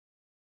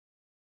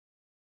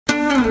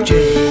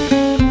Jay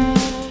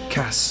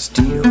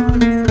Castile,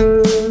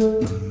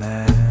 the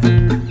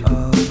man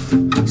of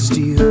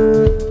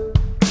steel.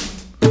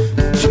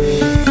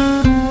 Jay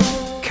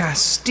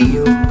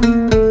Castile,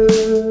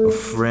 a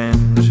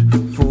friend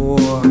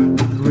for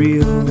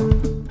real.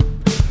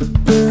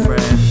 A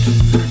friend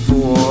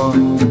for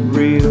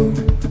real.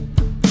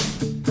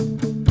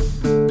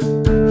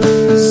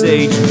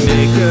 Sage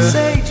maker,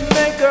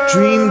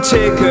 dream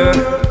taker,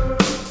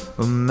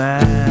 a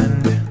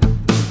man,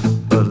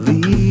 a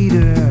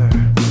leader.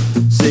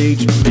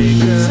 Sage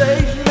maker,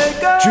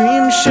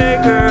 dream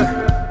shaker,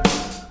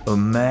 a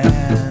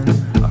man,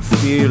 a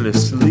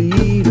fearless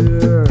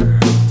leader.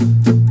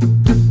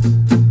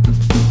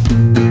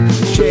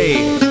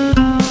 Jay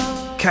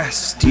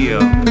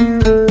Castile,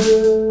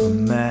 a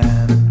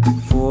man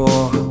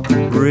for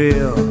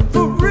real.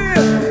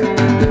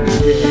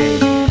 Jay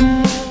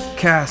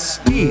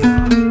Castile,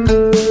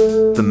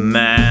 the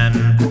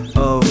man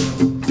of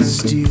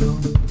steel.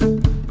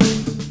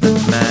 The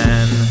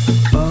man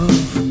of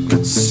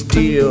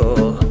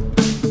steel.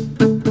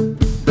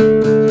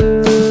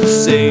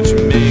 Sage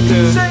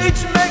maker,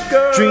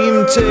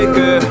 dream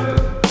taker,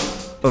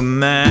 a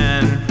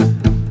man,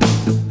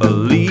 a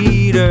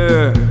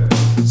leader.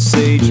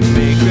 Sage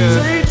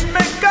maker,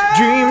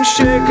 dream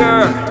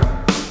shaker,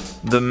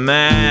 the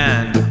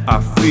man,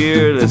 our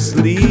fearless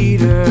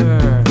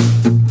leader.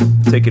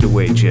 Take it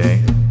away,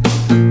 Jay.